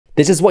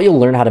This is what you'll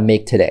learn how to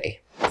make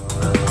today.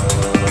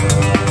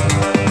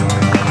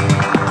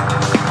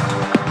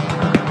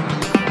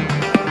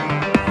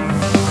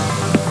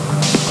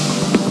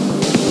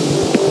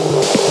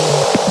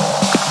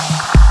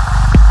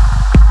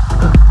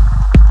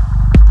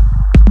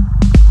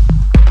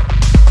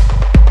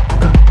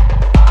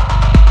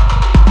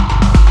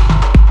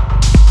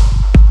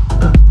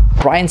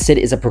 Brian Sid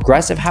is a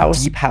progressive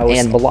house, deep house,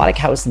 and melodic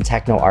house and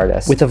techno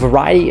artist with a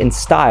variety in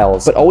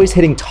styles, but always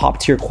hitting top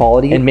tier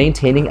quality and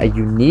maintaining a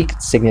unique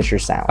signature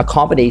sound. A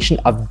combination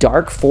of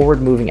dark,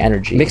 forward moving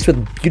energy mixed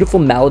with beautiful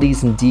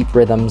melodies and deep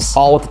rhythms,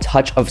 all with a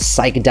touch of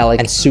psychedelic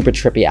and super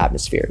trippy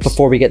atmospheres.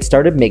 Before we get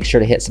started, make sure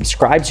to hit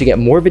subscribe so you get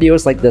more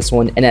videos like this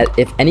one. And at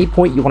if any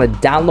point you want to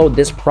download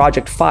this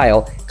project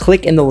file,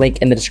 click in the link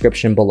in the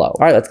description below.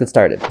 All right, let's get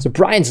started. So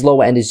Brian's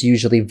low end is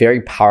usually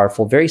very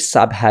powerful, very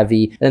sub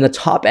heavy, and then the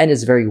top end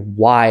is very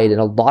wide and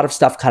a lot of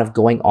stuff kind of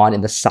going on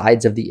in the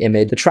sides of the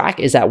image. The track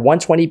is at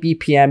 120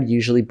 BPM.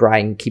 Usually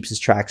Brian keeps his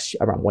tracks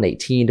around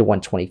 118 to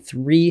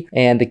 123.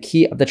 And the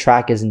key of the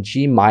track is in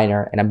G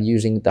minor, and I'm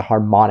using the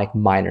harmonic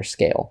minor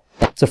scale.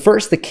 So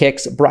first, the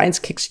kicks. Brian's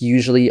kicks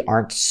usually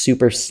aren't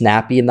super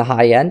snappy in the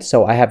high end.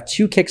 So I have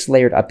 2 kicks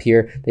layered up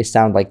here. They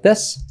sound like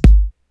this.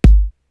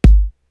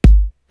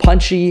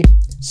 Punchy,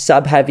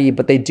 sub heavy,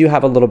 but they do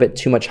have a little bit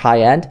too much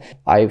high end.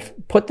 I've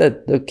put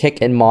the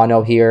kick in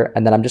mono here,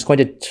 and then I'm just going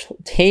to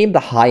tame the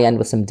high end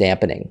with some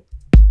dampening.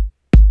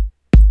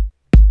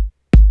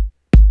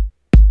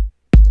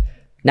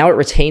 Now it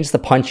retains the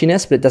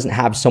punchiness, but it doesn't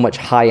have so much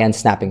high end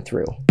snapping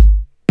through.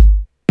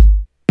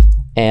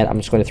 And I'm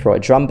just going to throw a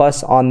drum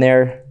bus on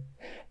there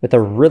with a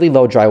really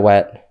low dry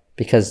wet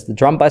because the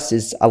drum bus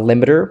is a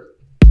limiter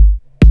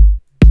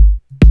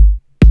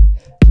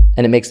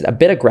and it makes it a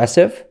bit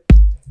aggressive.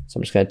 So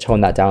I'm just going to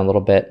tone that down a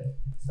little bit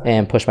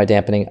and push my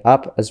dampening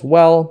up as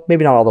well.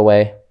 Maybe not all the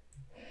way.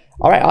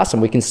 All right, awesome.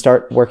 We can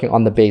start working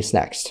on the bass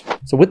next.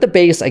 So with the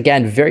bass,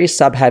 again, very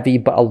sub heavy,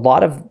 but a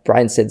lot of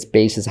Brian Sid's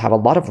basses have a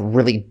lot of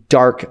really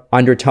dark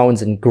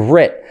undertones and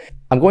grit.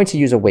 I'm going to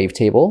use a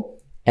wavetable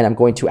and I'm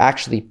going to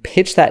actually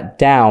pitch that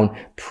down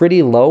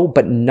pretty low,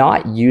 but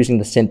not using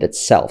the synth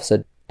itself.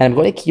 And I'm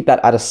going to keep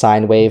that at a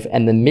sine wave,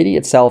 and the MIDI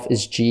itself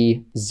is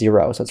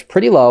G0. So it's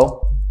pretty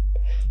low.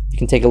 You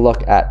can take a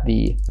look at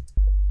the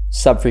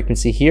sub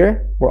frequency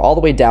here. We're all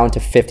the way down to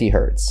 50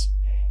 Hertz.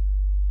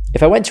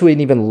 If I went to an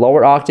even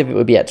lower octave, it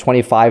would be at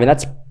 25, and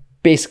that's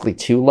basically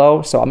too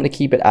low. So I'm going to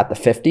keep it at the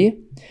 50, and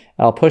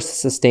I'll push the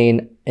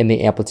sustain and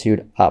the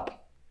amplitude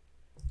up.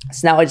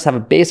 So now I just have a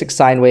basic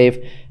sine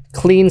wave,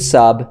 clean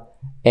sub,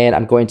 and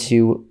I'm going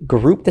to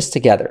group this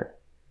together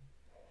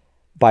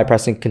by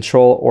pressing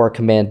Control or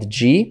Command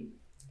G,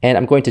 and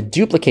I'm going to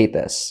duplicate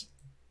this.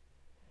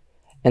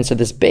 And so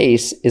this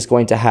bass is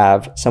going to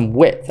have some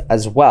width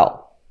as well.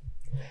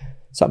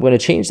 So I'm going to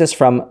change this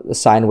from the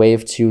sine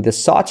wave to the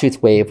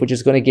sawtooth wave, which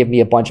is going to give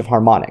me a bunch of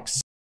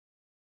harmonics.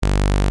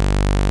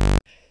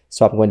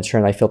 So I'm going to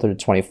turn my filter to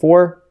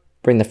 24,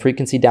 bring the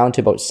frequency down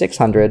to about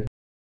 600.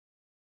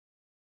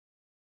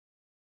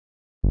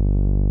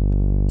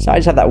 So I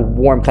just have that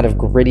warm kind of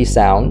gritty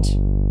sound.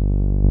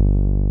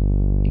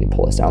 You can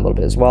pull this down a little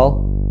bit as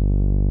well.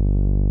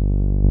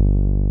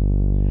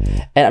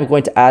 And I'm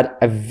going to add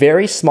a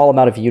very small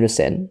amount of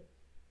unison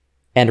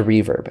and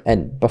reverb.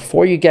 And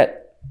before you get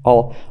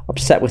all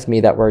upset with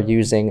me that we're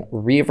using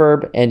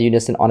reverb and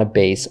unison on a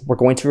bass, we're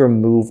going to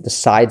remove the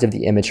sides of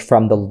the image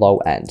from the low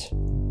end.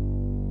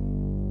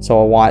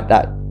 So I want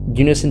that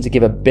unison to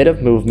give a bit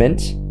of movement,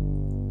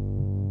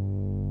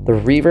 the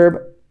reverb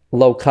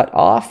low cut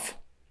off,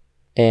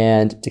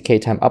 and decay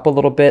time up a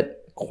little bit.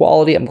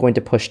 Quality I'm going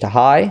to push to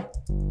high,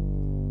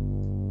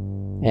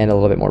 and a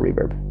little bit more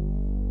reverb.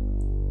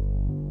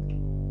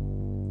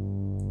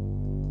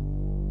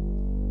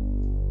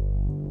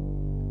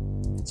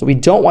 So we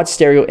don't want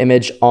stereo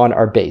image on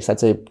our bass.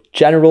 That's a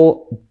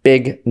general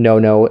big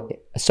no-no.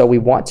 So we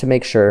want to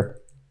make sure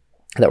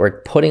that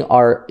we're putting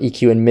our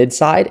EQ in mid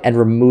side and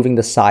removing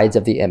the sides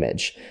of the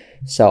image.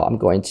 So I'm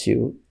going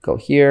to go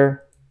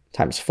here,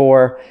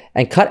 ×4,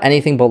 and cut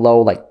anything below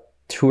like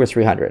 200 or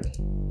 300.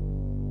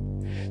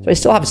 So I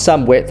still have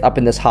some width up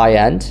in this high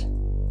end.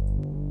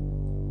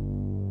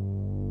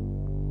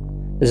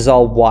 This is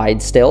all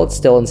wide still, it's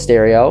still in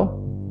stereo.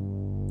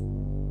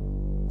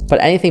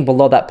 But anything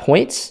below that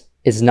point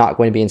is not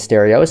going to be in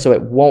stereo, so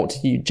it won't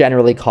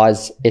generally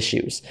cause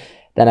issues.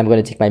 Then I'm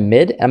going to take my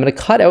mid, and I'm going to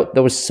cut out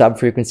those sub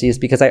frequencies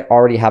because I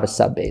already have a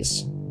sub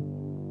bass.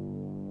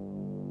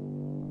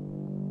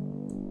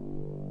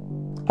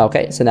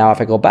 Okay, so now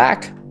if I go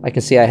back, I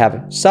can see I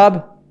have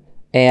sub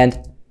and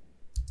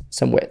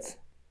some width.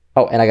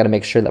 Oh, and I got to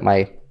make sure that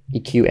my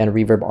EQ and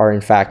reverb are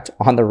in fact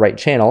on the right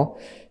channel.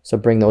 So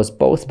bring those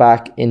both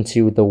back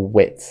into the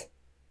width.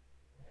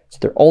 So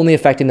they're only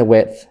affecting the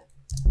width.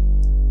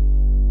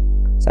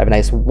 So I have a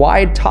nice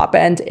wide top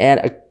end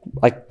and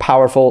a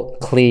powerful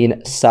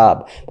clean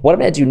sub. But what I'm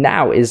going to do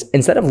now is,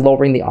 instead of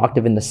lowering the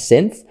octave in the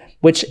synth,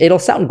 which it'll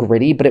sound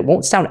gritty, but it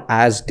won't sound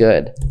as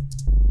good.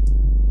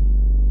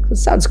 It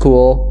sounds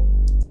cool.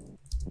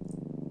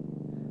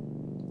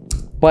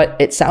 but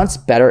it sounds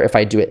better if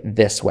I do it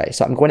this way.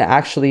 So I'm going to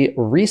actually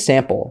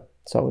resample.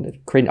 So I'm going to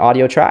create an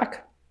audio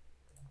track,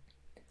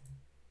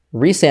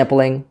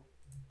 resampling,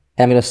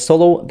 and I'm going to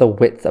solo the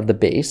width of the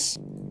bass.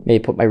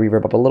 Maybe put my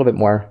reverb up a little bit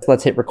more. So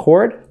let's hit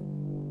record.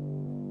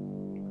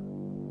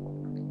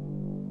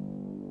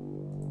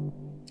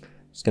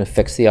 Just going to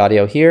fix the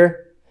audio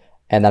here.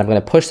 And then I'm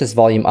going to push this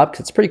volume up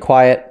because it's pretty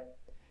quiet.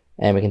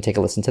 And we can take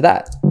a listen to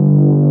that.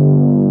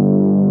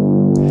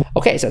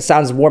 Okay, so it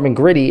sounds warm and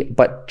gritty,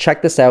 but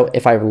check this out.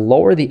 If I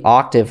lower the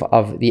octave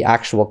of the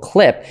actual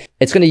clip,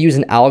 it's going to use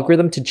an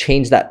algorithm to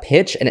change that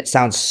pitch, and it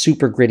sounds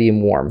super gritty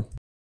and warm.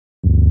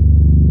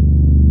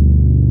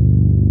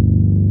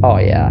 Oh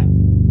yeah.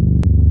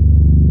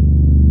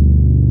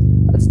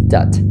 That's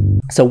dut.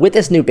 So with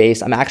this new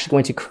bass, I'm actually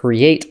going to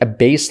create a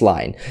bass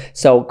line.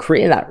 So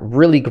creating that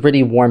really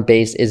gritty, warm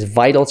bass is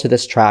vital to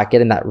this track,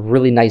 getting that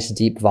really nice,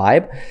 deep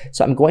vibe.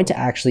 So I'm going to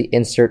actually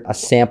insert a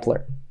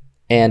sampler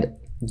and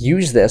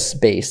use this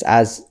bass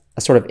as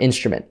a sort of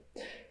instrument.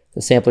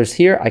 The sampler's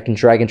here. I can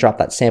drag and drop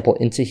that sample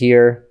into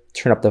here,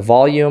 turn up the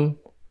volume,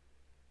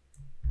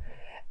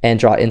 and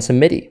draw in some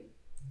MIDI.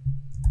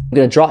 I'm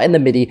going to draw in the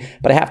MIDI,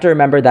 but I have to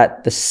remember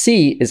that the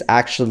C is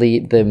actually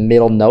the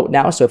middle note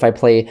now. So if I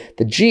play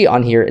the G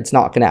on here, it's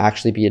not going to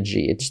actually be a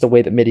G. It's just the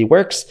way that MIDI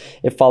works.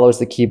 It follows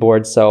the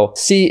keyboard. So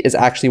C is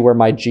actually where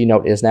my G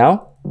note is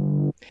now.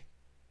 I'm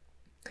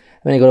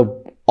going to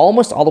go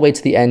almost all the way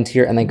to the end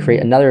here and then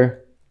create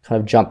another kind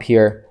of jump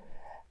here.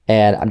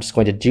 And I'm just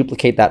going to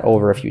duplicate that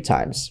over a few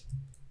times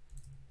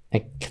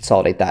and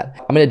consolidate that.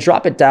 I'm going to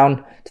drop it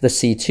down to the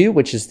C2,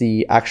 which is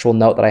the actual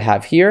note that I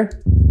have here.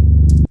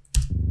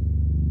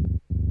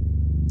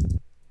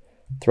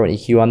 Throw an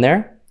EQ on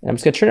there. And I'm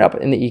just going to turn it up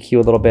in the EQ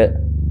a little bit.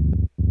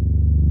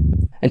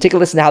 And take a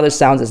listen to how this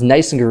sounds. It's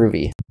nice and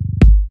groovy.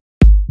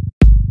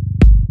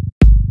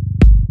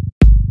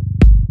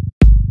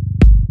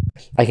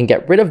 I can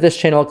get rid of this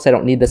channel because I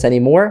don't need this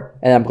anymore.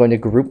 And I'm going to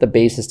group the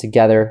basses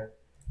together.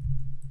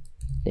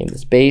 Name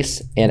this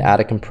bass and add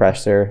a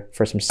compressor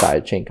for some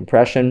sidechain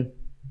compression.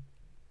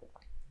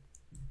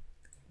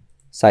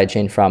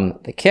 Sidechain from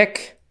the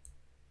kick.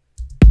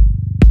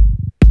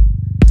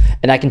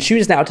 And I can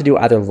choose now to do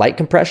either light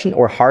compression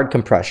or hard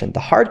compression. The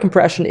hard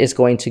compression is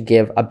going to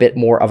give a bit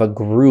more of a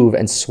groove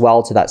and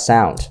swell to that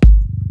sound.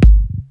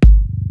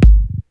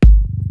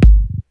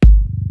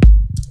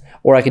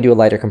 Or I can do a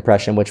lighter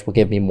compression, which will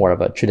give me more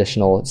of a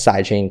traditional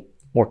sidechain,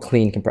 more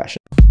clean compression.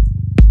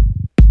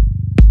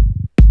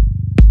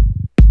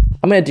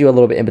 I'm going to do a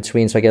little bit in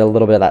between so I get a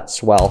little bit of that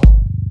swell.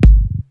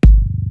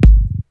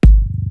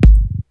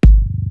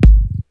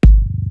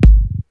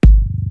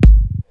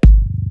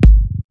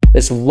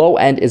 This low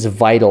end is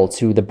vital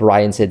to the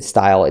Brian Sid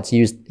style.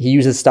 He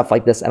uses stuff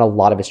like this in a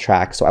lot of his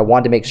tracks. So I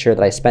wanted to make sure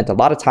that I spent a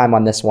lot of time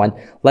on this one.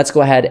 Let's go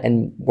ahead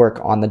and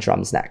work on the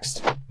drums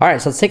next. All right,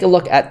 so let's take a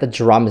look at the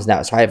drums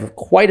now. So I have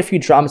quite a few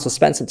drums, so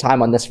spend some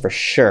time on this for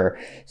sure.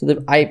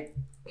 So I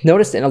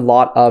noticed in a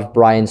lot of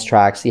Brian's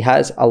tracks, he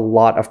has a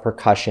lot of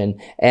percussion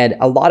and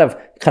a lot of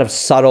kind of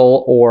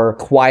subtle or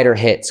quieter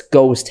hits,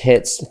 ghost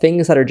hits,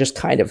 things that are just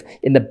kind of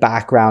in the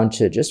background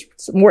to just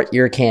more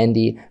ear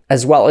candy,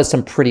 as well as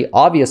some pretty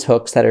obvious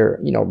hooks that are,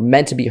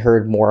 meant to be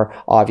heard more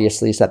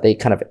obviously so that they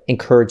kind of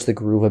encourage the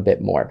groove a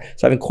bit more.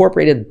 So I've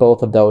incorporated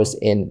both of those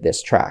in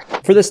this track.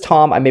 For this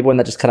tom, I made one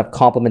that just kind of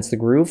complements the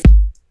groove.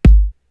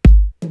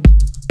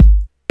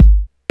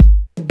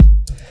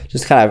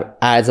 Just kind of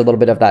adds a little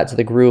bit of that to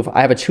the groove. I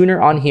have a tuner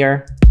on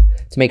here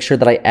to make sure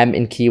that I am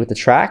in key with the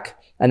track.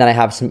 And then I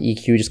have some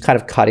EQ just kind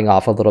of cutting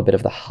off a little bit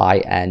of the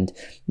high end.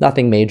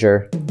 Nothing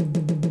major.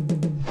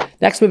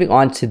 Next, moving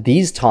on to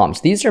these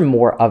toms. These are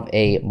more of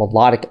a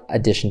melodic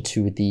addition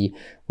to the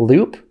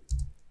loop.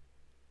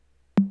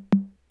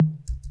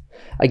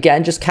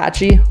 Again, just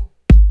catchy.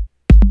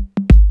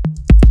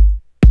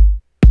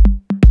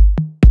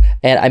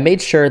 And I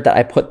made sure that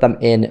I put them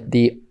in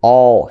the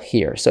all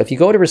here. So if you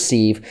go to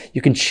receive,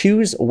 you can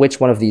choose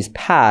which one of these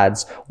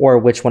pads or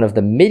which one of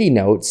the MIDI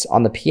notes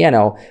on the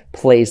piano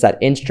plays that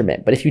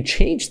instrument. But if you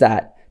change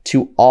that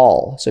to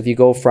all, so if you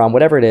go from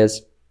whatever it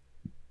is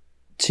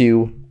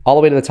to all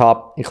the way to the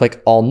top and click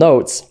all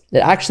notes, it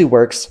actually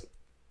works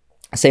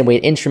the same way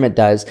an instrument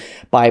does.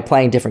 By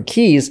playing different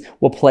keys,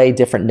 we'll play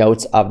different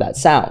notes of that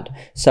sound.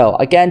 So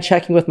again,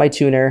 checking with my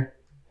tuner,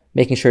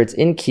 making sure it's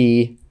in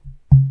key.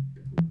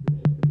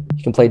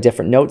 You can play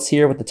different notes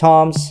here with the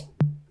toms.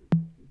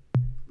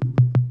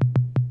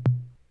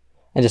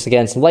 And just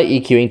again, some light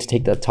EQing to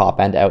take the top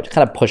end out, to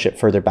kind of push it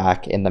further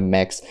back in the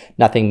mix.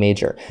 Nothing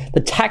major. The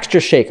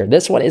texture shaker,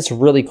 this one is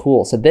really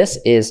cool. So this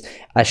is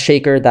a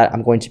shaker that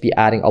I'm going to be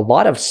adding a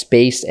lot of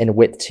space and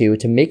width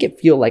to make it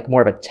feel like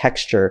more of a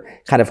texture,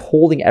 kind of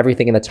holding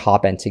everything in the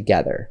top end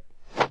together.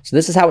 So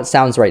this is how it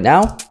sounds right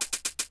now.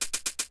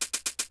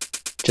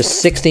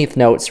 Just 16th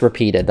notes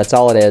repeated, that's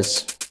all it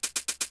is.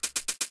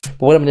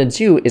 But what I'm going to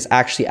do is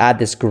actually add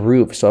this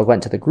groove. So I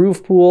went to the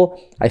groove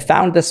pool. I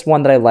found this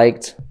one that I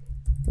liked.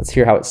 Let's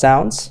hear how it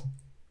sounds.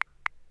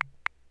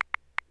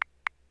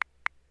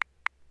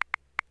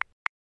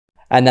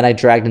 And then I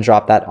dragged and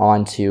dropped that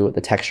onto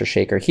the texture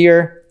shaker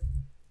here.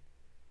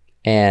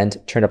 and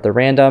turn up the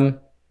random,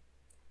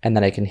 and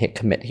then I can hit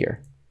commit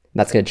here. And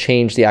that's going to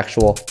change the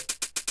actual.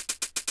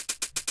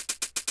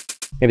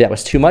 Maybe that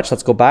was too much.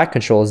 Let's go back,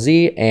 Control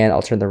Z, and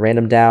I'll turn the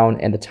random down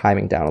and the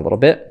timing down a little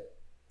bit.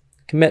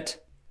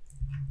 Commit.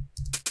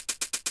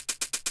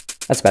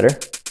 That's better.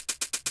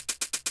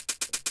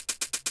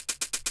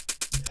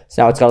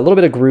 So now it's got a little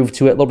bit of groove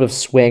to it, a little bit of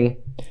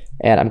swing.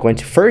 And I'm going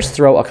to first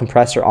throw a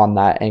compressor on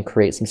that and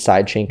create some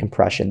sidechain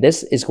compression.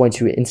 This is going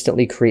to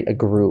instantly create a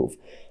groove.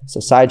 So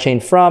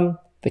sidechain from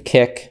the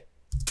kick.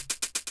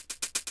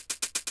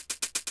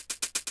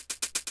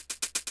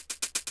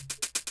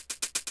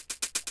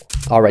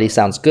 Already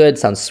sounds good,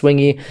 sounds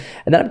swingy.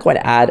 And then I'm going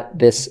to add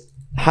this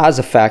has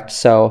effect.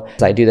 So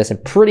I do this in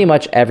pretty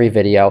much every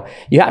video.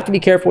 You have to be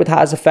careful with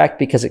has effect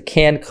because it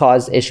can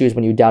cause issues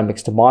when you down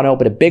mix to mono,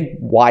 but a big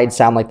wide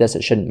sound like this,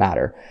 it shouldn't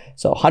matter.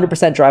 So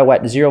 100% dry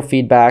wet, 0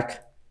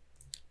 feedback.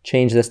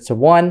 Change this to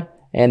 1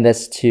 and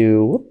this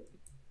to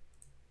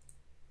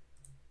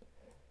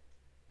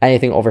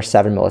anything over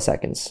 7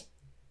 milliseconds.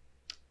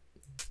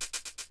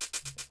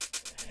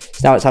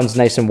 So now it sounds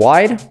nice and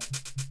wide.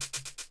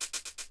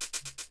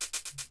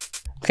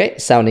 Okay,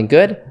 sounding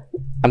good.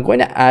 I'm going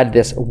to add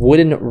this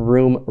wooden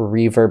room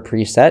reverb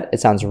preset. It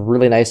sounds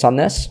really nice on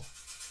this.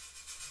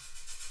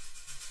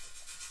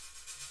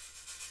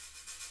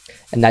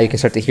 And now you can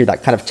start to hear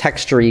that kind of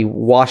textury,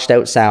 washed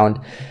out sound.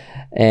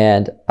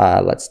 And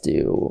let's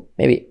do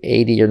maybe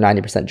 80 or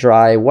 90%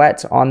 dry,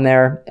 wet on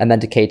there, and then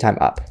decay time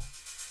up.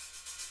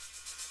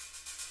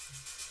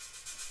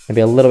 Maybe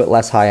a little bit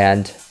less high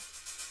end.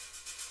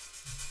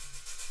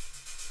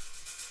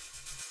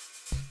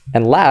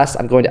 And last,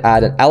 I'm going to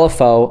add an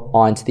LFO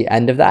onto the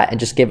end of that and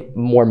just give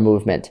more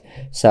movement.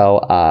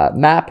 So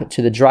map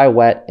to the dry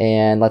wet,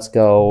 and let's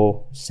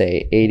go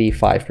say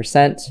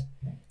 85%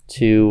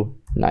 to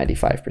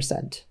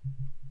 95%.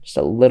 Just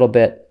a little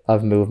bit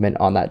of movement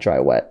on that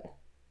dry wet.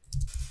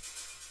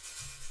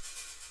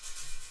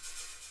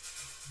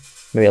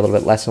 Maybe a little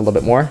bit less and a little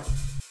bit more.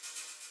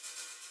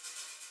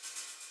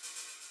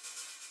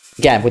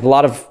 Again, with a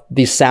lot of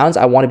these sounds,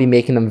 I want to be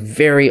making them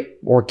very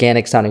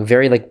organic sounding,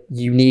 very like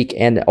unique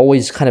and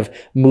always kind of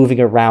moving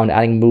around,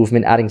 adding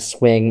movement, adding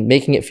swing,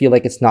 making it feel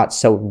like it's not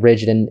so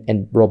rigid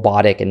and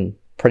robotic and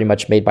pretty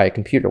much made by a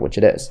computer, which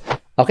it is.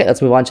 Okay,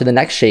 let's move on to the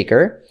next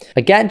shaker.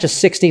 Again,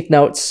 just 16th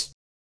notes,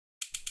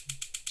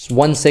 just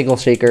one single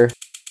shaker.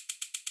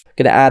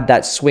 Gonna add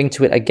that swing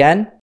to it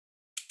again.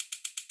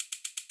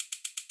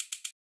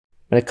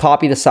 I'm gonna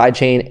copy the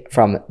sidechain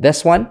from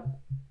this one.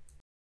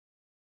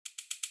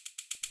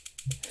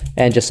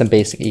 And just some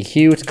basic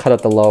EQ to cut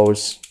out the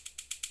lows.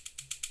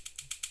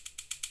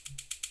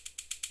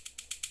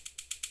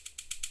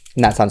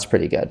 And that sounds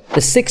pretty good. The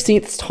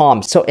 16th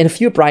tom. So in a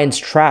few of Brian's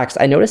tracks,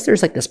 I noticed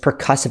there's like this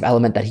percussive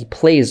element that he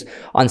plays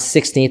on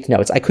 16th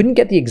notes. I couldn't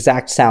get the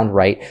exact sound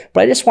right,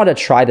 but I just wanted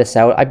to try this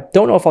out. I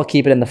don't know if I'll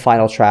keep it in the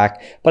final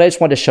track, but I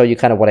just wanted to show you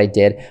kind of what I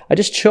did. I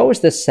just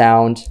chose this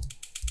sound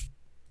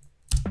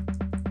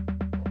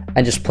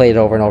and just played it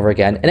over and over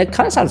again. And it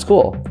kind of sounds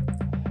cool.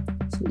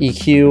 Some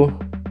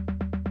EQ.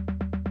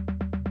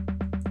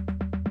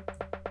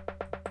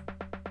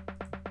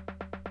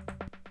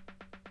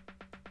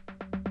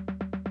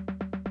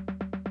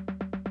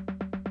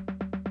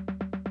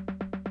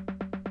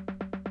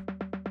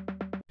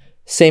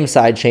 Same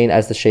sidechain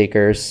as the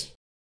shakers.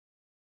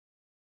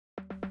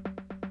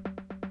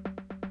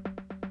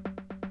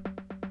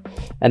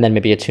 And then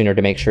maybe a tuner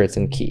to make sure it's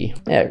in key.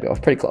 There we go,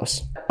 pretty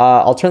close.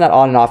 I'll turn that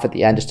on and off at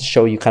the end just to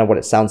show you kind of what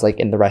it sounds like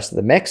in the rest of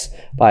the mix.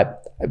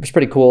 But it was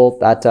pretty cool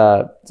that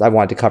I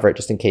wanted to cover it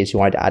just in case you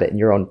wanted to add it in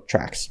your own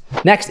tracks.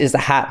 Next is the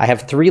hat. I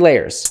have 3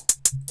 layers.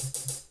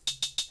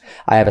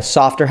 I have a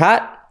softer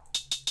hat,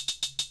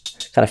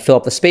 kind of fill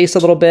up the space a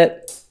little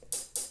bit.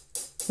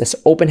 This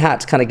open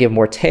hat to kind of give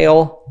more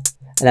tail.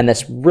 And then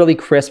this really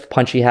crisp,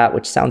 punchy hat,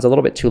 which sounds a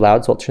little bit too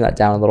loud, so I'll turn that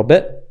down a little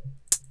bit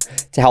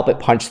to help it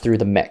punch through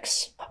the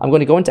mix. I'm going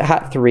to go into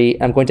hat 3,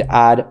 and I'm going to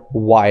add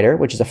Wider,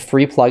 which is a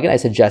free plugin. I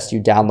suggest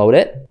you download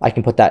it. I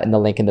can put that in the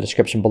link in the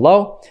description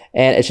below.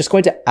 And it's just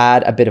going to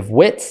add a bit of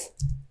width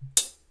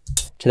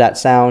to that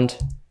sound.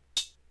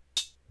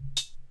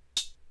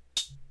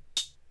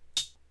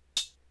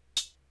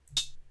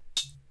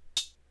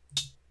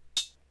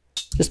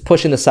 Just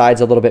pushing the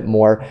sides a little bit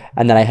more.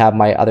 And then I have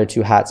my other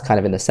 2 hats kind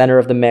of in the center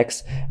of the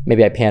mix.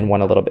 Maybe I pan one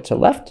a little bit to the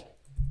left.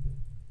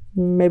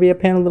 Maybe I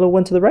pan a little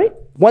one to the right.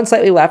 One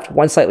slightly left,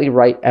 one slightly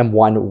right, and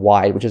one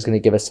wide, which is going to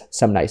give us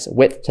some nice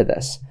width to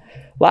this.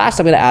 Last,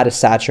 I'm going to add a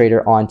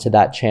saturator onto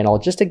that channel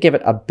just to give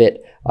it a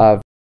bit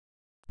of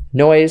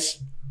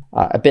noise,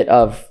 a bit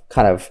of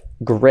kind of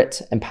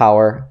grit and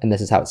power. And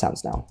this is how it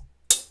sounds now.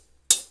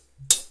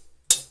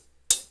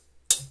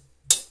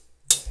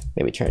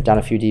 Maybe turn it down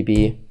a few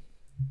dB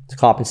to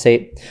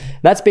compensate.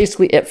 And that's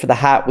basically it for the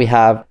hat. We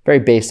have very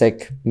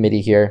basic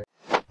MIDI here.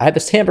 I have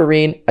this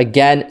tambourine,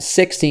 again,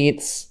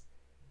 16ths,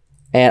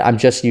 and I'm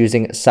just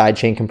using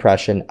sidechain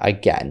compression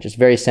again. Just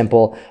very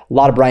simple. A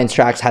lot of Brian's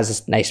tracks has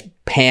this nice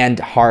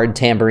panned hard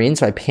tambourine,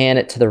 so I pan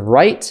it to the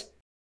right,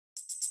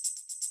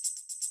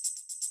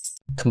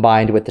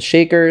 combined with the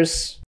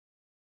shakers.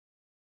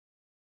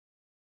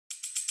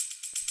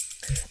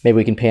 Maybe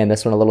we can pan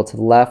this one a little to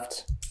the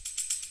left.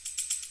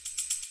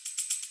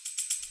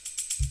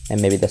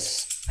 And maybe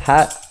this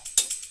hat.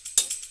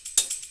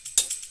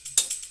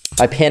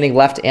 By panning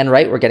left and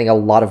right, we're getting a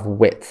lot of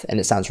width, and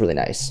it sounds really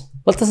nice.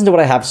 Let's listen to what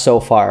I have so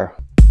far.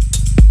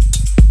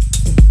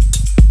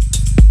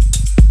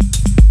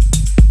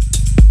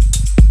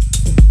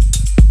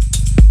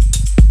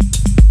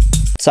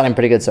 Sounding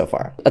pretty good so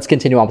far. Let's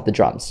continue on with the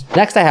drums.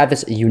 Next, I have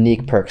this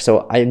unique perk.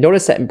 So I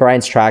noticed that in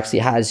Brian's tracks, he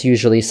has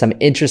usually some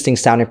interesting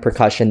sounding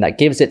percussion that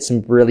gives it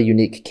some really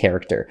unique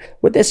character.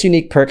 With this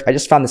unique perk, I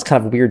just found this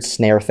kind of weird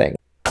snare thing.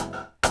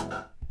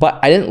 But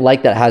I didn't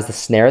like that it has the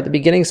snare at the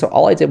beginning, so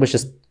all I did was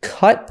just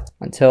cut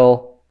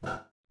until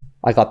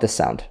I got this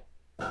sound.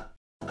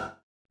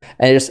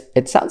 And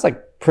it sounds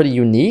like pretty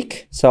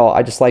unique, so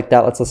I just like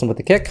that. Let's listen with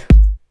the kick.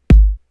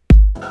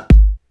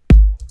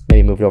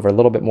 Maybe move it over a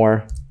little bit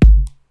more.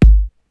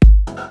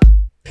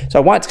 So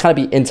I want it to kind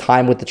of be in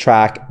time with the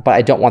track, but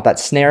I don't want that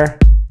snare.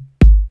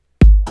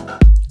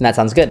 And that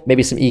sounds good.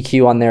 Maybe some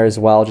EQ on there as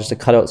well, just to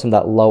cut out some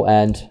of that low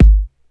end.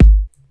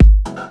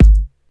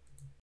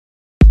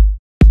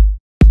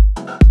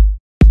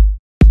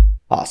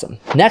 Awesome.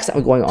 Next,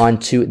 I'm going on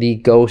to the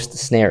ghost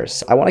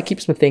snares. I want to keep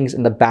some things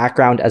in the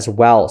background as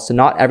well. So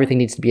not everything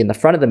needs to be in the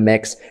front of the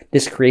mix.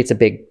 This creates a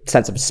big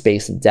sense of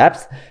space and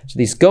depth. So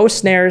these ghost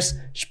snares,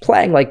 just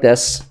playing like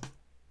this.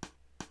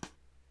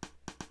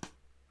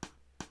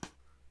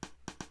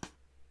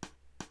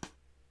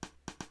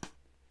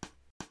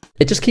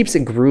 It just keeps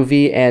it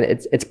groovy, and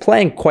it's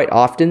playing quite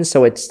often,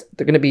 so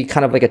they're going to be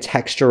kind of like a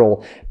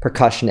textural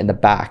percussion in the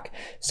back.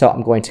 So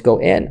I'm going to go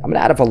in, I'm going to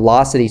add a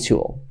velocity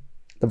tool.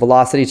 The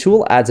velocity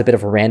tool adds a bit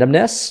of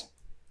randomness.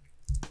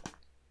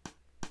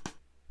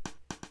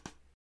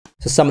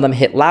 So some of them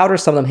hit louder,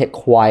 some of them hit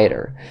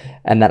quieter.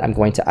 And then I'm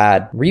going to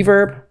add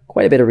reverb,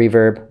 quite a bit of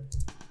reverb.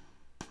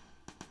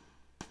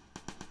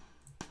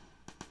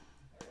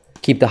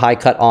 Keep the high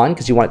cut on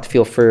because you want it to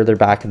feel further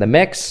back in the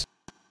mix.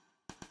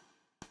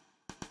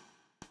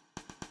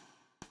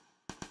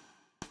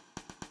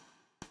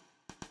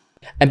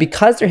 And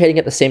because they're hitting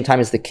at the same time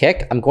as the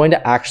kick, I'm going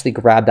to actually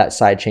grab that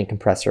sidechain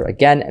compressor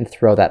again and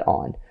throw that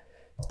on.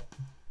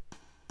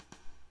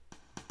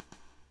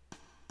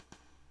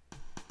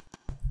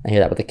 I hear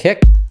that with the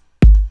kick.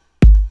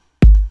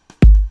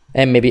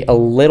 And maybe a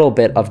little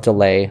bit of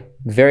delay,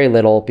 very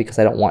little, because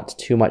I don't want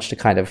too much to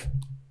kind of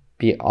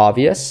be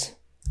obvious.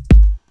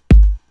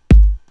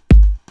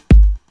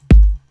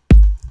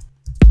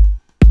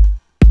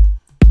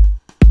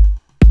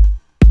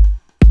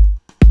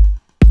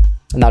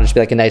 And that'll just be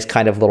like a nice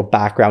kind of little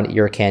background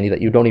ear candy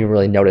that you don't even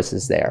really notice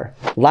is there.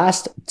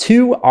 Last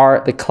two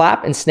are the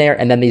clap and snare,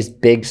 and then these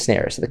big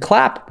snares. The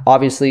clap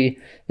obviously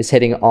is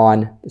hitting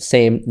on the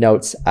same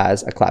notes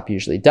as a clap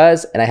usually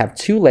does. And I have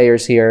two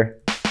layers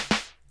here.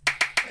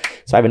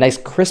 So I have a nice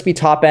crispy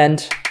top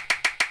end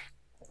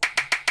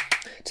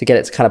to get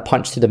it to kind of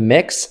punch through the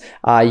mix.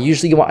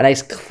 Usually you want a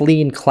nice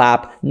clean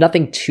clap,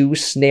 nothing too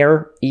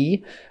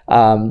snare-y.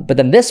 But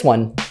then this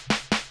one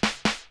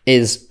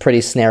is pretty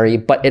snarey,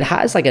 but it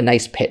has like a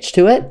nice pitch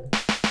to it.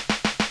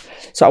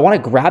 So I want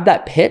to grab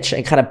that pitch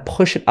and kind of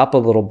push it up a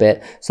little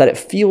bit so that it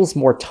feels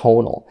more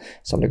tonal.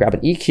 So I'm going to grab an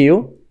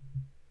EQ,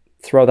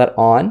 throw that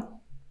on,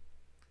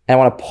 and I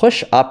want to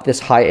push up this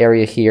high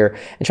area here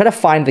and try to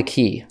find the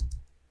key.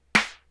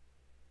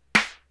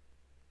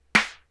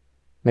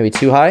 Maybe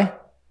too high,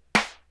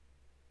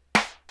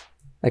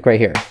 like right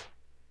here.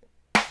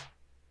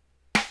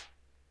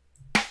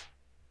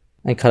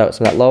 And cut out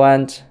some of that low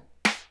end.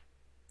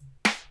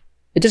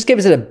 It just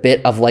gives it a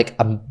bit of like,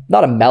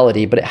 not a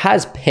melody, but it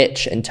has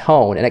pitch and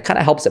tone, and it kind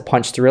of helps it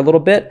punch through a little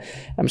bit.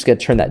 I'm just going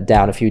to turn that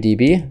down a few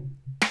dB.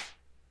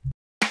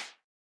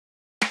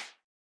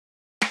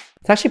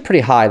 It's actually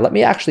pretty high. Let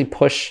me actually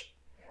push.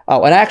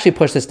 Oh, and I actually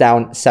pushed this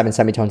down 7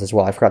 semitones as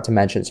well. I forgot to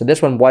mention. So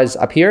this one was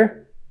up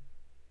here,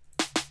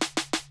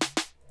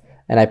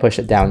 and I pushed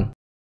it down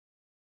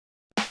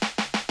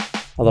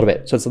a little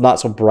bit, so it's not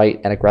so bright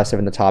and aggressive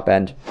in the top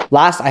end.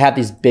 Last, I have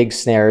these big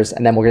snares,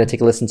 and then we're going to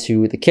take a listen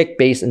to the kick,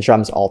 bass, and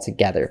drums all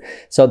together.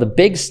 So the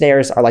big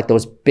snares are like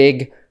those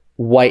big,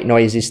 white,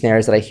 noisy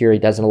snares that I hear he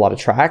does in a lot of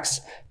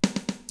tracks.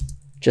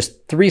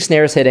 Just 3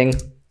 snares hitting.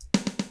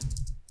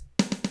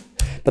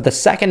 But the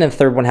second and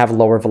third one have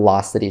lower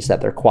velocities so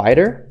that they're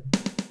quieter.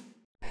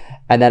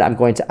 And then I'm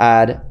going to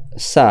add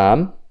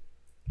some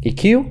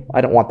EQ.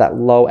 I don't want that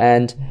low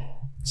end.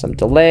 Some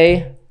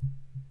delay.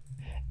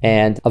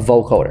 And a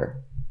vocoder.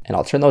 And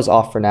I'll turn those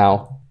off for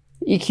now.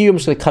 EQ, I'm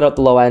just going to cut out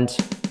the low end.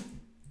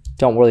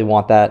 Don't really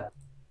want that.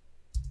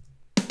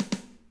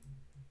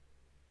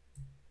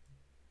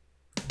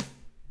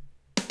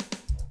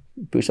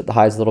 Boost up the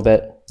highs a little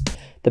bit.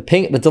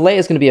 The delay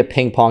is going to be a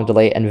ping pong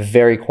delay and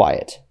very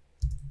quiet.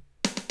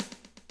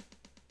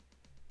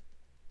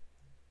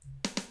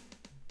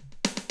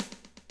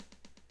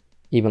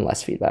 Even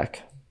less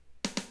feedback.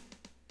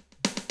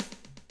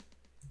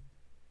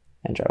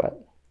 And dry wet.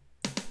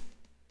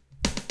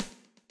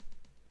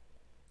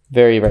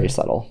 Very, very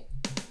subtle.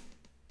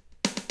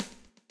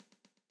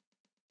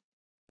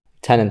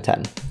 10 and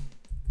 10.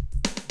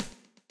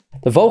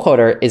 The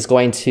vocoder is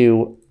going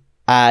to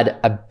add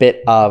a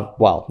bit of,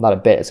 well, not a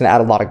bit, it's going to add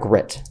a lot of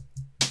grit.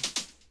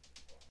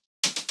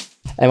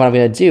 And what I'm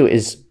going to do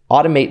is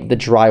automate the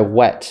dry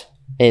wet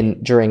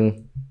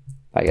during,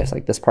 I guess,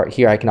 like this part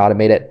here. I can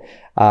automate it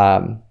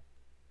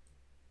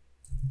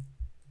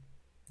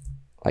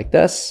like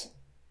this.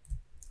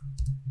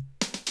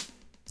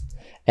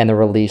 And the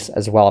release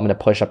as well, I'm going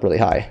to push up really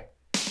high.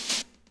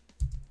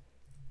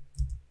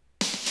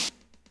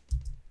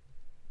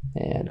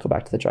 And go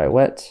back to the dry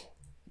wet.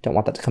 Don't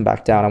want that to come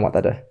back down. I want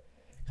that to kind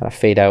of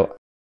fade out.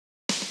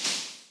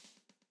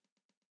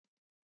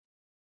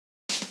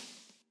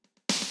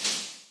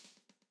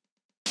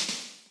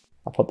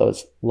 I'll put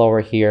those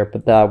lower here,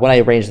 but when I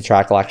arrange the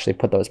track, I'll actually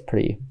put those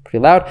pretty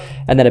loud.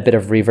 And then a bit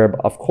of reverb,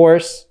 of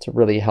course, to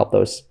really help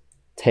those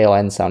tail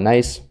ends sound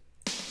nice.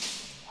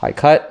 High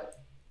cut.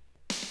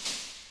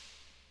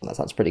 That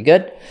sounds pretty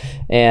good.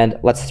 And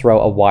let's throw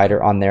a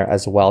wider on there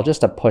as well, just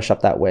to push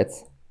up that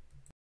width.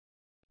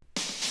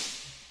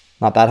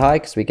 Not that high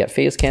because we get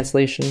phase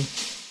cancellation.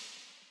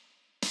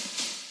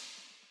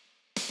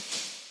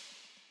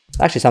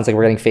 Actually sounds like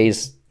we're getting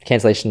phase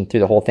cancellation through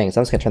the whole thing. So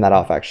I'm just gonna turn that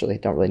off actually.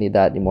 Don't really need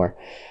that anymore.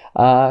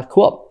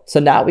 Cool. So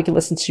now we can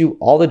listen to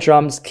all the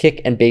drums,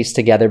 kick, and bass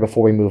together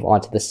before we move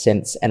on to the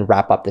synths and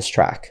wrap up this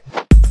track.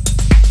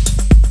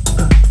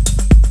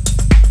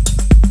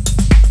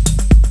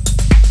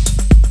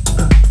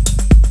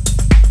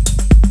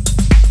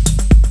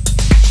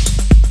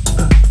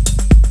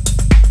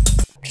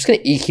 Just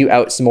going to EQ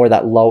out some more of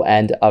that low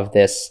end of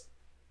this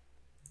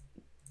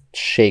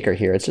shaker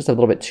here. It's just a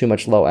little bit too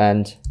much low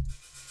end.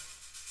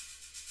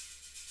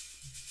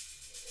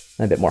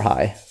 And a bit more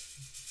high.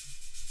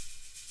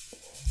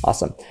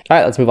 Awesome. All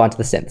right, let's move on to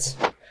the synths.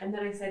 And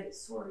then I said,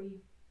 sorry,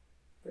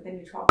 but then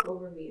you talked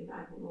over me and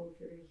I don't know if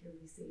you're going to hear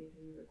me say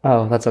it.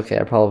 Oh, that's okay.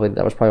 That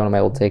was probably one of my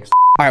old takes.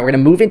 All right, we're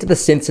going to move into the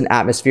synths and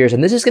atmospheres,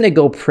 and this is going to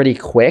go pretty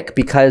quick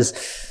because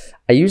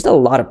I used a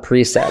lot of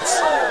presets.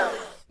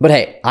 But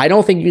hey, I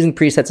don't think using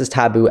presets is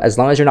taboo as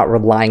long as you're not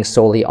relying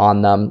solely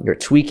on them, you're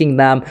tweaking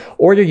them,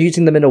 or you're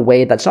using them in a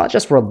way that's not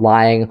just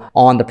relying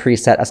on the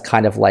preset as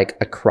kind of like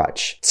a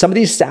crutch. Some of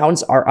these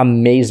sounds are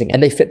amazing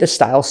and they fit the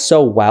style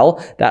so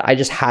well that I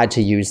just had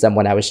to use them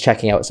when I was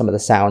checking out some of the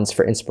sounds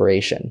for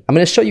inspiration. I'm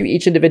going to show you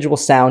each individual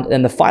sound, and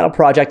then the final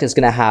project is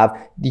going to have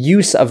the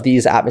use of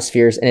these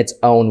atmospheres in its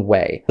own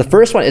way. The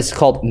first one is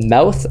called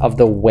Mouth of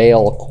the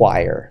Whale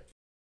Choir.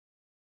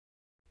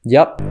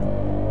 Yep.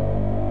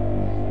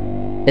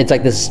 It's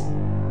like this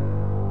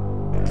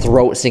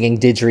throat singing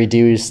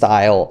didgeridoo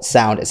style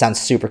sound. It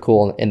sounds super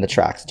cool in the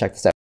track, so check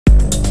this out.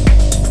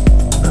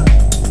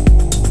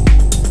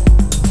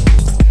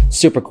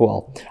 Super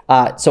cool.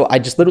 So I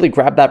just literally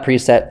grabbed that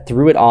preset,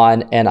 threw it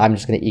on, and I'm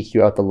just going to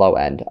EQ out the low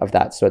end of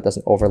that so it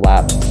doesn't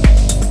overlap.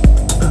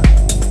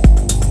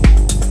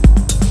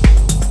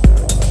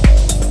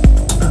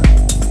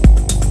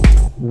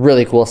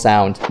 Really cool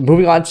sound.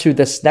 Moving on to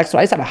this next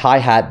one, I just have a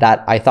hi-hat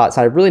that I thought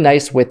sounded really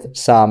nice with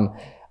some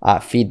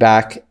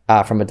feedback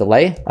from a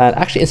delay. And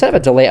actually, instead of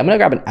a delay, I'm going to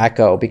grab an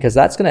echo because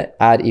that's going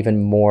to add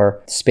even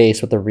more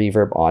space with the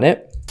reverb on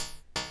it.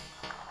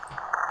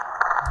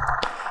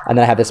 And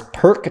then I have this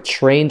perk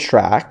train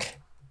track.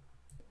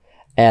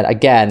 And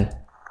again,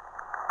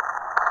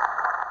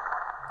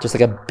 just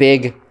like a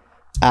big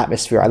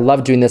atmosphere. I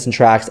love doing this in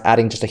tracks,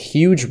 adding just a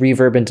huge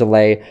reverb and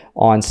delay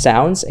on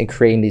sounds and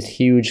creating these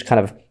huge kind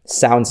of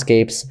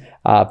soundscapes.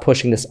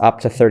 Pushing this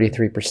up to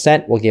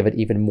 33% will give it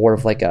even more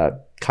of like a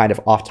kind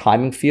of off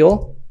timing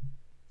feel.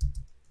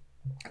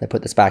 I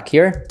put this back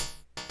here.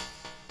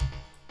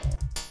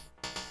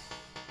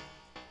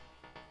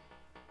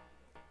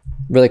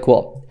 Really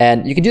cool.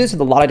 And you can do this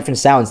with a lot of different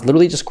sounds.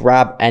 Literally just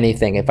grab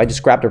anything. If I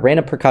just grabbed a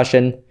random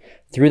percussion,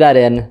 threw that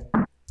in,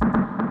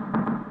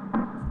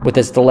 with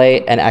this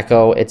delay and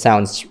echo, it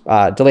sounds,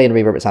 delay and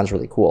reverb, it sounds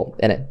really cool.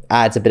 And it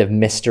adds a bit of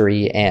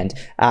mystery and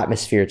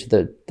atmosphere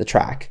to the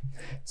track.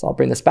 So I'll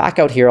bring this back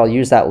out here. I'll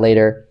use that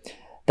later.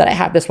 Then I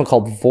have this one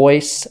called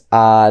Voice.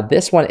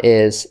 This one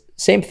is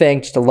same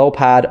thing, just a low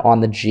pad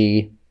on the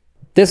G.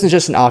 This is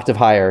just an octave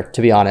higher,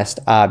 to be honest.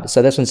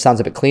 So this one sounds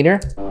a bit cleaner.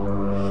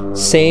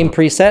 Same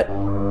preset.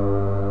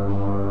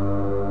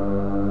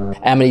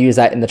 I'm going to use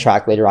that in the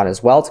track later on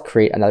as well to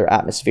create another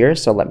atmosphere.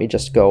 So let me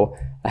just go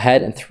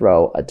ahead and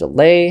throw a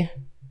delay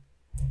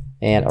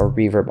and a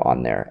reverb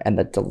on there. And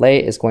the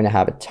delay is going to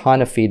have a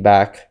ton of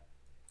feedback.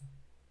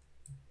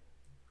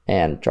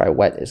 And dry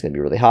wet is going to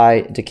be really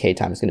high. Decay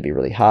time is going to be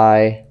really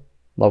high.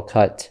 Low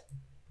cut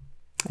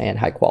and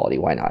high quality.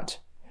 Why not?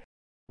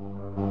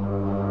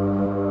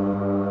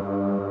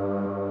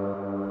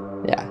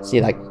 Yeah, see,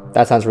 like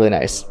that sounds really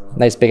nice.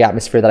 Nice big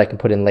atmosphere that I can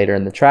put in later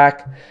in the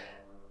track.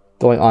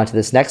 Going on to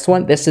this next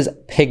one. This is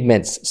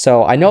Pigments.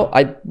 So I know,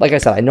 like I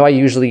said, I know I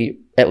usually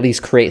at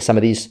least create some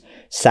of these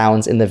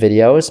sounds in the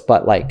videos,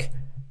 but like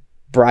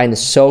Brian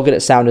is so good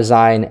at sound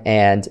design,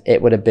 and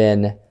it would have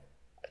been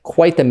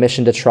quite the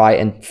mission to try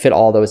and fit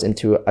all those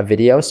into a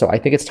video. So I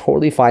think it's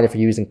totally fine if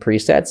you're using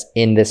presets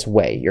in this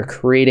way. You're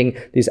creating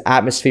these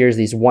atmospheres,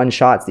 these one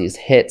shots, these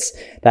hits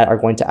that are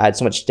going to add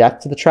so much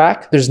depth to the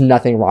track. There's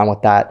nothing wrong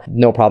with that.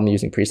 No problem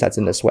using presets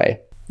in this way.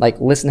 Like,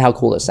 listen how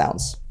cool this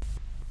sounds.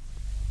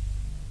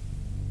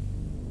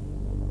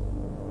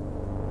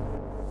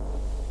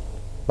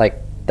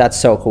 Like, that's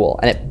so cool,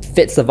 and it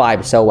fits the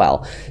vibe so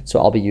well. So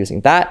I'll be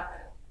using that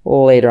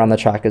later on the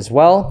track as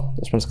well.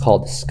 This one's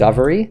called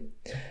Discovery.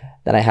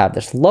 Then I have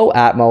this low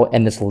atmo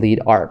and this lead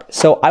arp.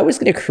 So I was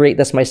going to create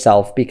this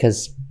myself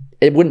because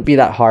it wouldn't be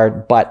that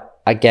hard, but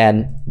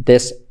again,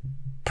 this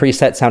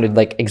preset sounded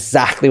like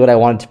exactly what I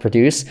wanted to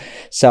produce.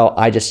 So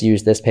I just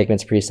used this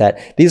Pigments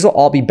preset. These will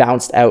all be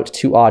bounced out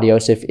to audio.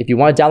 So if you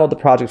want to download the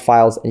project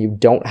files and you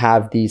don't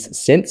have these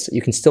synths,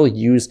 you can still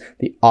use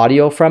the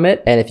audio from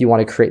it. And if you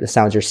want to create the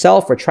sounds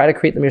yourself or try to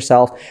create them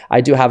yourself, I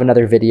do have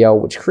another video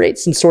which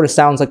creates some sort of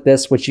sounds like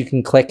this, which you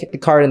can click the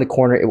card in the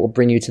corner. It will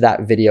bring you to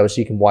that video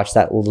so you can watch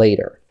that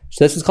later.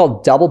 So this is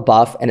called Double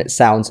Buff and it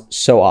sounds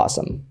so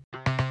awesome.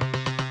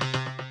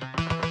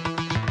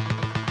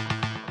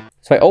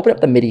 So I open up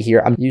the MIDI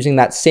here. I'm using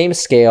that same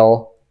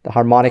scale, the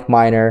harmonic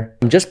minor.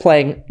 I'm just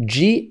playing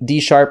G, D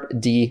sharp,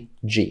 D,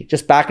 G,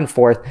 just back and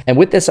forth. And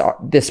with this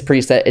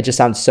preset, it just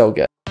sounds so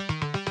good.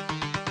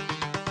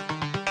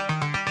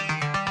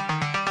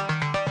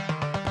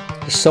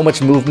 There's so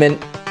much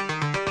movement.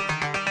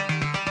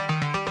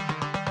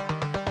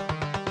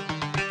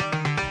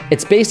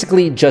 It's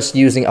basically just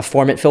using a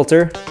formant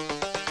filter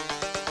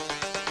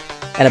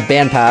and a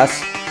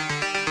bandpass.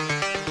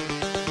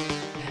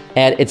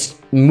 And it's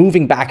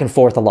moving back and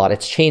forth a lot.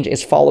 It's changing,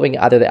 it's following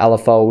either the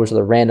LFO, which are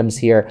the randoms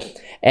here,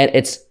 and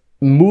it's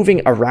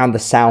moving around the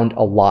sound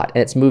a lot.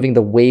 And it's moving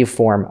the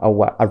waveform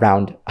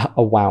around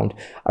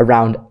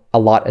a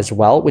lot as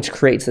well, which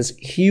creates this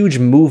huge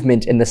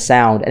movement in the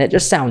sound. And it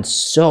just sounds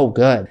so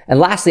good. And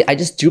lastly, I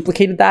just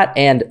duplicated that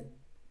and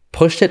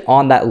pushed it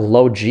on that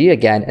low G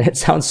again. And it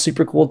sounds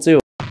super cool too.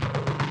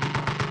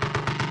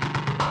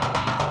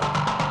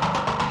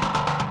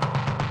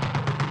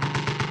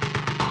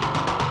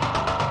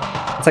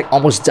 It's like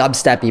almost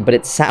dubsteppy, but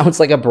it sounds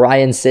like a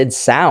Brian Sid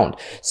sound.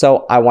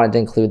 So I wanted to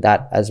include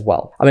that as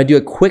well. I'm gonna do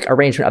a quick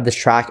arrangement of this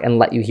track and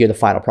let you hear the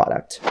final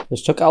product.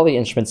 Just took all the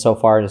instruments so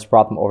far and just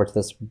brought them over to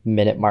this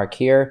minute mark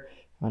here.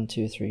 1,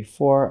 2, 3,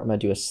 4. I'm gonna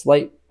do a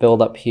slight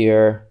build up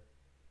here.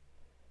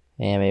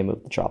 And maybe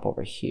move the drop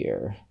over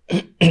here.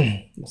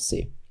 We'll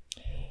see.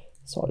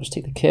 So I'll just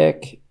take the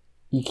kick,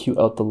 EQ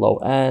out the low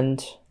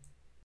end.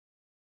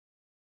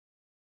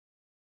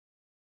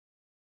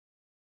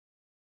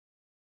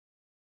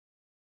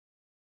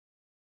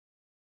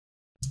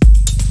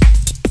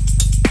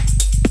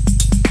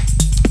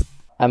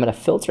 I'm gonna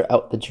filter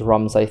out the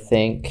drums, I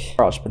think.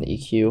 Or I'll just put an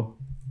EQ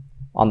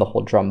on the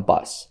whole drum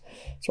bus.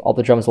 So all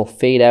the drums will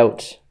fade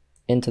out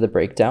into the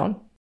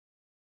breakdown.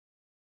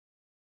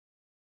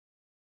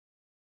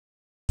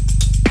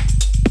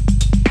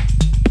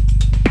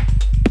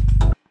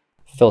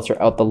 Filter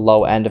out the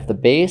low end of the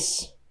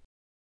bass.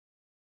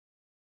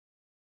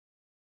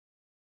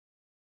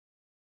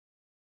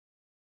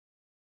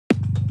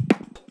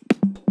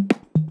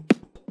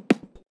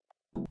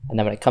 And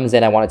then when it comes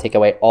in, I want to take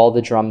away all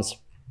the drums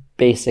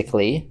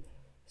basically.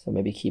 So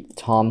maybe keep the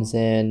toms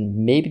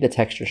in, maybe the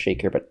texture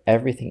shaker, but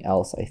everything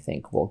else I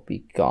think will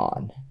be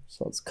gone.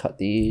 So let's cut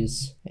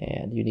these,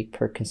 and unique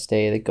perk can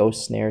stay, the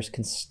ghost snares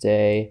can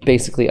stay.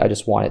 Basically, I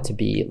just want it to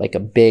be like a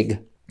big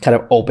kind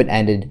of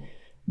open-ended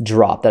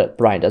drop that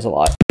Brian does a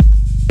lot.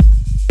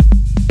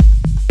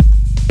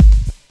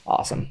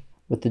 Awesome.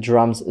 With the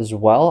drums as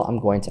well, I'm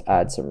going to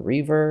add some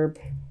reverb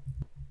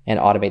and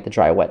automate the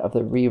dry wet of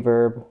the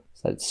reverb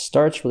so that it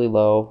starts really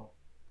low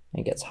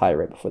and gets high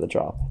right before the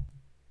drop.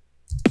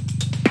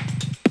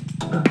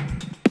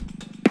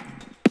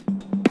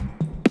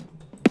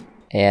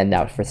 And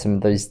now for some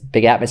of those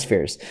big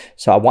atmospheres.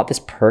 So I want this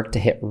perk to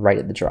hit right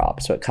at the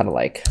drop. So it kind of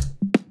like,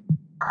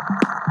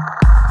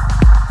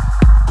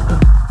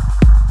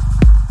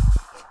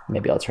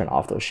 maybe I'll turn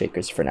off those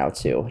shakers for now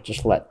too.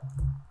 Just let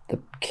the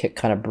kick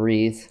kind of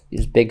breathe.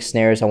 These big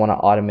snares, I want to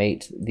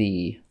automate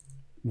the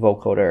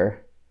vocoder,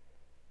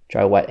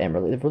 dry wet, and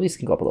release. The release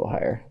can go up a little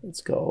higher.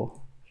 Let's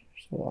go.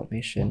 So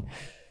automation.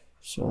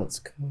 So let's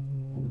go.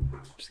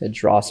 Just gonna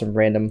draw some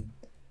random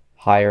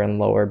higher and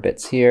lower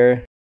bits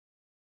here.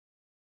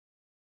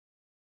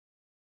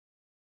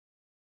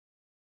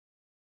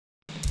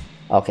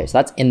 Okay, so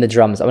that's in the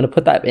drums. I'm gonna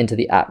put that into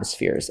the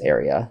atmospheres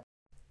area,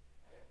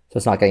 so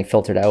it's not getting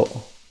filtered out.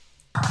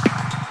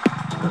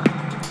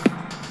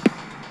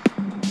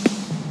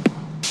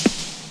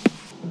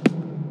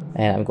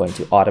 And I'm going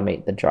to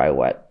automate the dry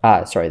wet,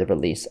 the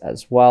release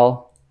as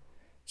well,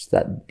 so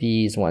that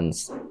these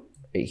ones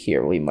right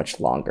here will be much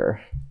longer.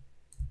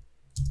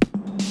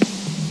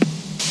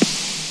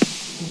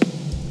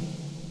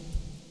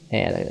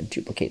 And I'm gonna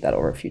duplicate that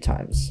over a few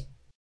times.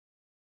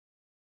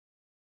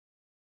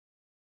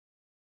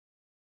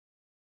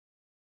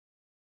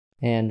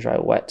 And dry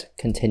wet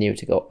continue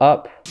to go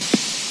up.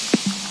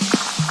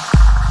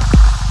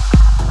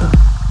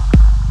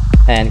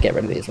 And get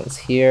rid of these ones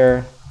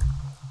here.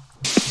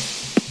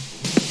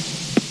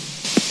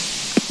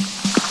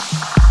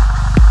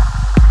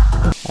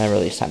 And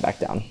release time back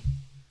down.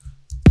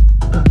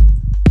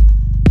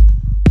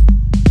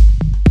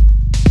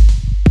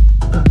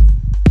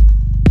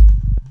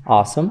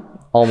 Awesome.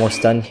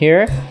 Almost done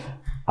here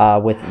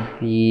with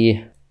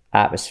the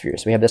atmosphere.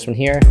 So we have this one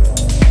here.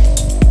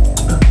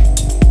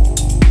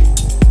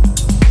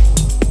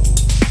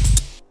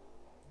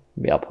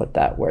 Maybe I'll put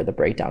that where the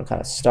breakdown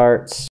kind of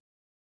starts.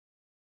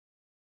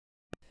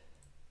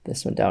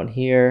 This one down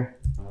here.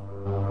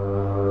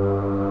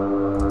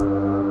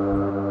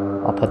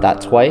 I'll put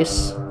that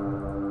twice.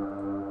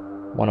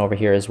 One over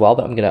here as well,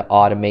 but I'm going to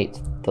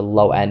automate the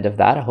low end of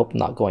that. I hope I'm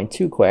not going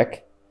too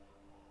quick.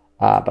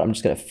 But I'm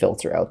just going to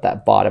filter out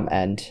that bottom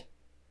end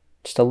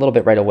just a little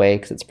bit right away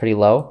because it's pretty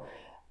low.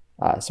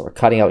 So we're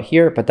cutting out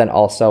here, but then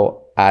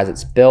also as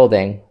it's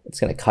building, it's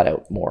going to cut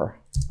out more.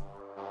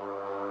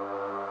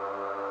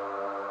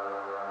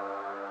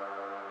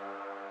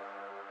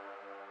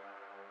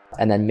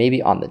 And then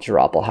maybe on the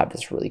drop, I'll have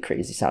this really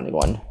crazy sounding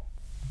one.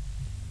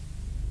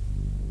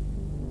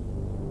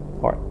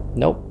 Or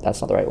nope,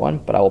 that's not the right one,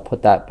 but I will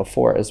put that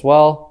before as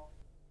well.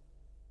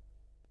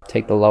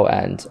 Take the low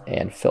end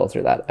and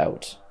filter that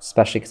out,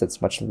 especially because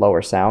it's much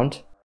lower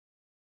sound.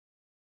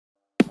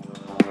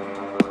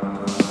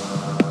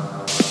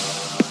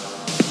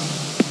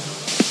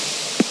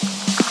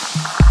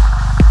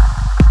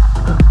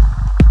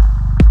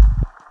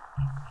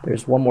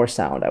 There's one more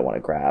sound I want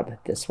to grab,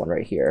 this one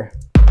right here.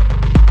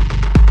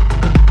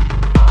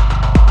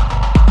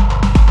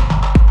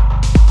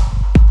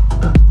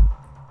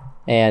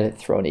 And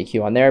throw an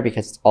EQ on there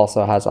because it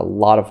also has a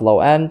lot of low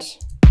end.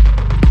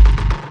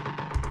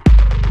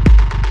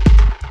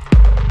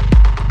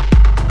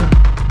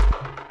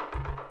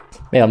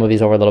 Maybe I'll move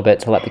these over a little bit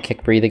to let the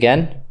kick breathe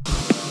again.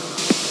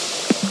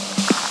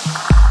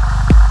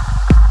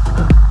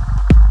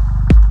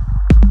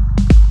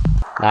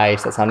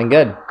 Nice, that's sounding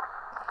good.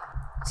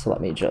 So let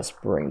me just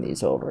bring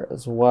these over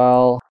as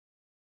well.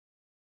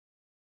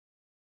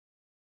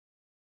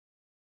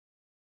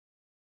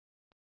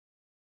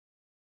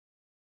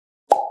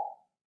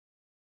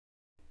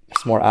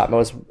 Some more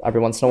Atmos every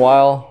once in a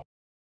while.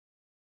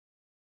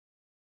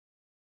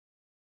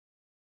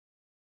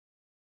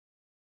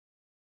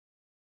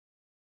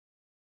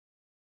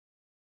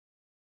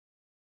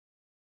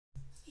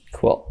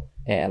 Cool.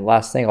 And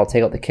last thing, I'll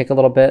take out the kick a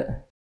little bit.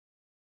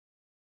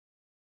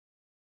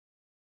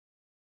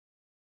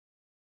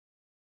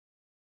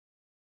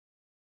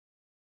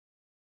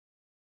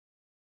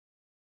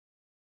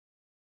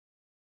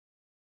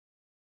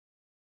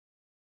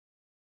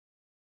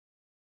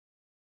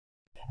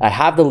 I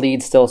have the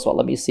lead still, so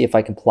let me see if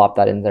I can plop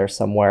that in there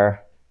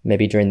somewhere.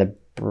 Maybe during the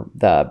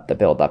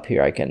build up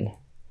here, I can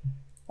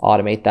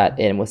automate that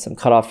in with some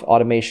cutoff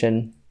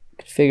automation.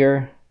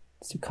 Configure,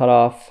 let's do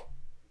cutoff,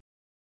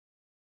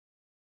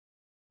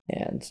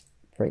 and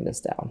bring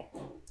this down.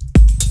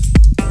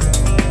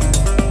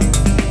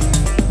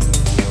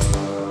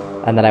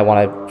 And then I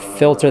want to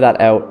filter that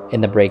out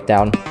in the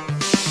breakdown.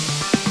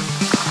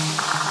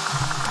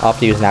 I'll have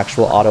to use an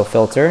actual auto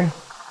filter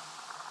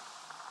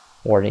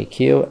or an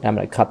EQ, and I'm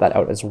going to cut that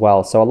out as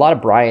well. So a lot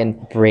of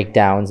Brian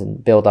breakdowns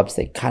and build-ups,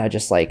 they kind of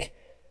just like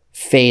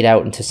fade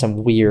out into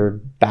some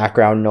weird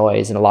background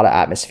noise and a lot of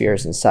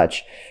atmospheres and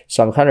such.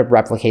 So I'm kind of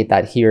replicate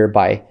that here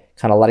by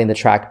kind of letting the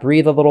track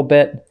breathe a little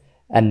bit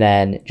and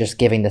then just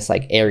giving this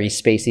like airy,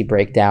 spacey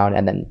breakdown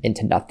and then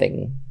into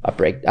nothing,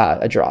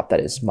 a drop that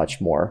is much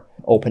more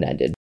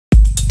open-ended.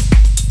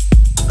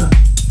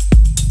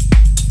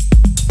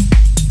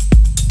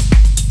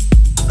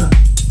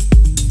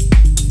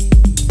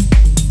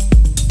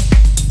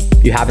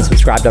 If you haven't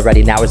subscribed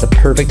already, now is the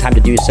perfect time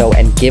to do so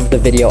and give the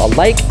video a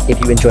like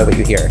if you enjoy what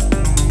you hear.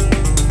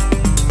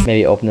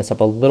 Maybe open this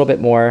up a little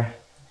bit more, a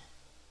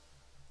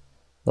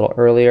little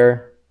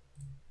earlier,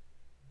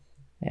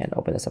 and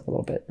open this up a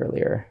little bit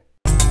earlier.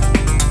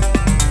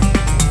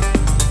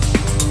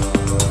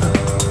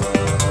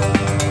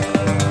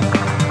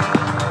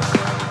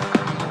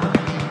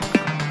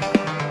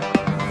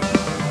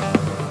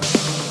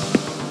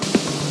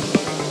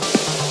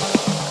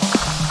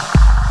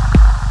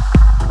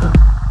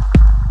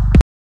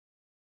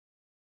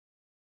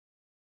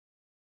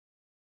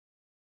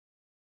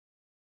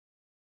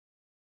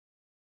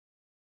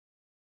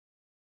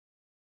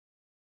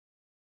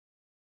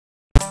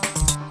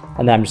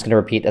 And then I'm just going to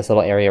repeat this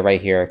little area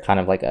right here, kind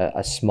of like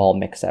a small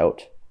mix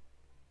out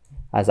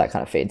as that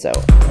kind of fades out.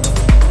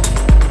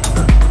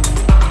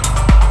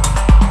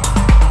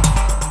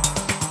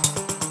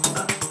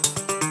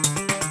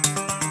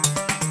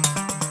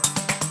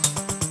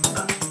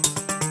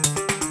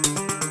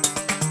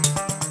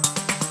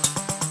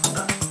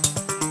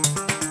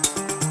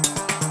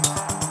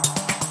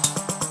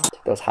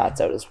 Take those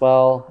hats out as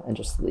well and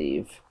just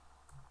leave.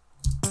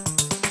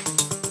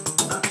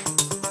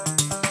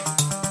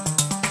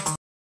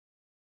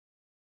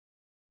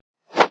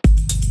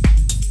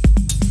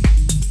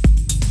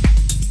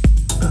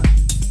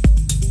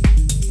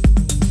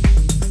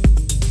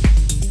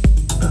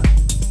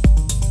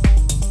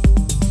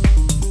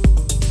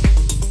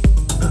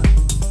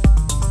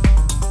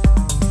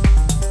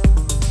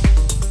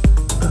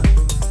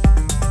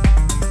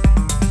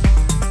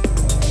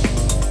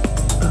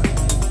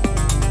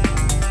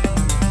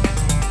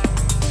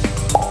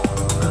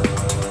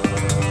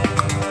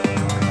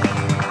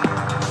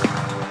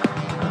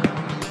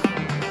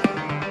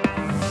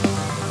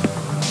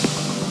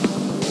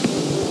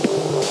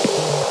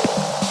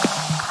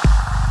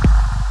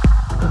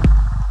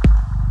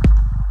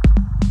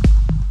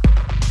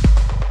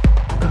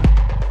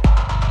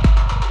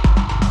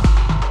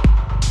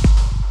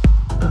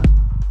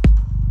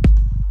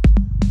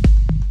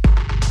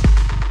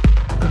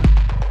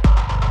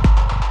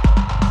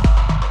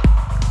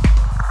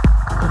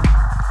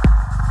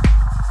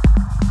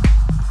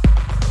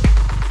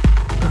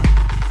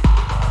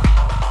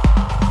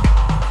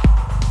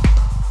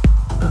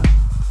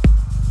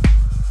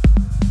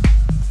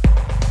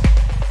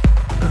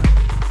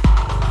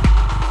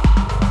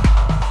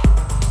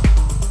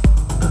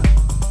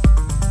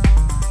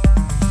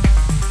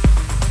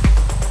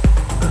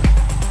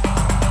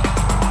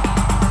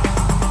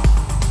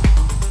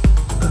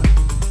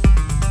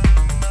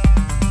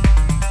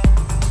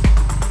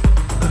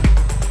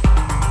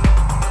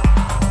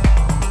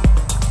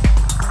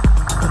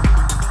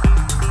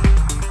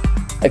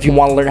 If you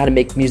want to learn how to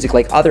make music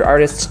like other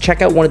artists,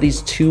 check out one of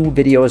these 2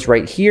 videos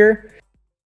right here.